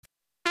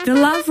The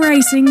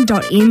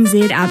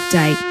LOVERACING.NZ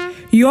update.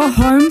 Your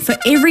home for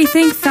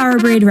everything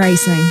thoroughbred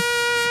racing.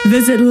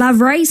 Visit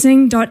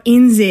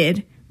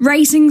LOVERACING.NZ.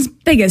 Racing's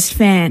biggest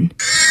fan.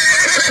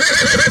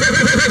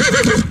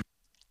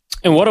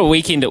 And what a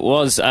weekend it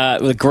was.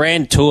 The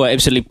Grand Tour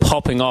absolutely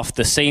popping off.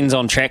 The scenes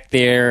on track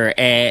there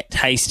at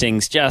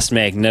Hastings, just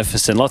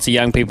magnificent. Lots of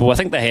young people. I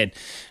think they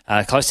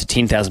had close to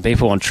 10,000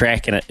 people on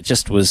track, and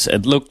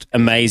it looked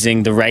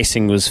amazing. The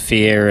racing was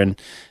fair,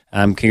 and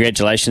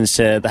congratulations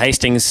to the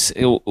Hastings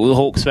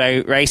Hawke's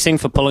Bay Racing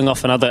for pulling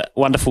off another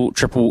wonderful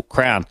Triple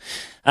Crown.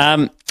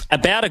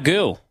 About a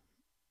girl,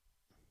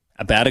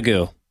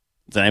 the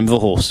name of the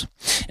horse.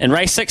 In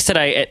race 6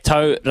 today at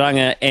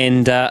Tauranga,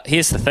 and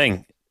here's the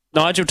thing.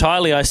 Nigel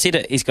Tiley, I said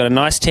it, he's got a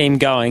nice team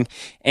going,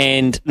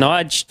 and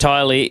Nigel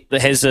Tiley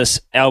has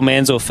this Al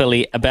Manzor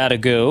filly, About a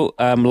Girl,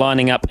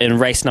 lining up in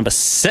race number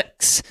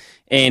 6,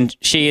 and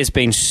she has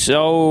been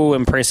so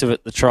impressive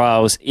at the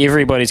trials.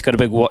 Everybody's got a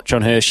big watch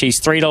on her. She's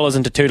 $3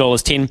 into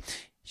 $2.10.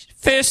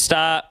 First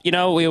start, you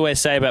know what we always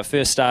say about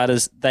first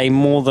starters, they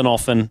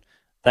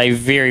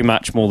very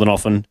much more than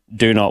often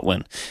do not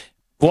win.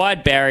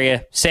 Wide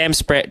barrier, Sam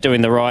Spratt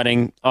doing the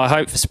riding. I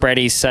hope for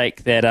Spratty's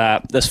sake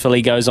that this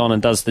filly goes on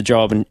and does the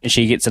job and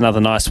she gets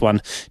another nice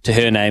one to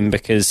her name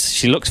because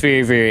she looks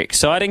very, very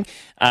exciting.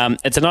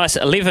 It's a nice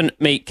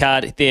 11-meet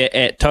card there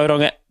at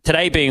Tauranga.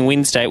 Today being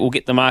Wednesday, we'll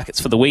get the markets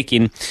for the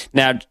weekend.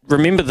 Now,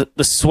 remember that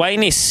the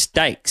Swainess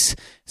Stakes,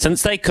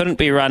 since they couldn't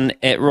be run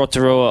at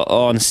Rotorua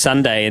on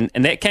Sunday, and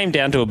that came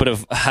down to a bit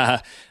of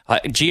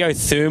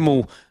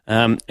geothermal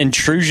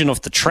intrusion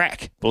off the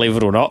track, believe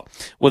it or not.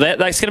 Well,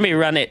 that's going to be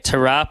run at Te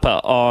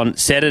Rapa on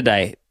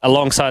Saturday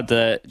alongside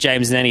the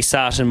James Nanny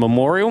Sarton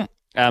Memorial.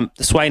 The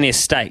Swainess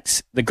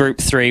Stakes, the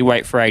Group 3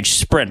 Weight for Age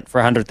Sprint for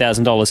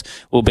 $100,000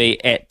 will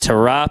be at Te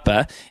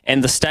Rapa,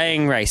 and the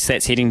staying race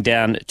that's heading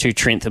down to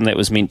Trentham that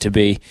was meant to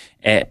be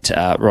at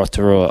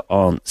Rotorua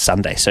on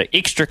Sunday. So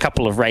extra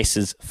couple of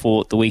races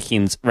for the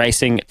weekend's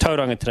racing.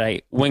 Tauranga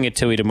today,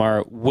 Wingatui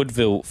tomorrow,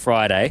 Woodville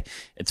Friday.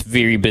 It's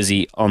very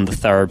busy on the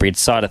thoroughbred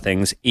side of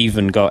things.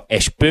 Even got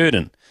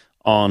Ashburton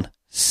on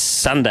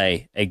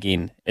Sunday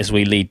again as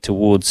we lead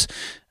towards,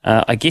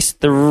 the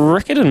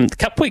Riccarton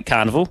Cup Week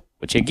Carnival,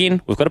 which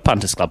again, we've got a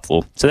punters club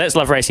for. So that's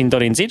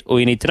loveracing.nz, all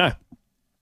you need to know.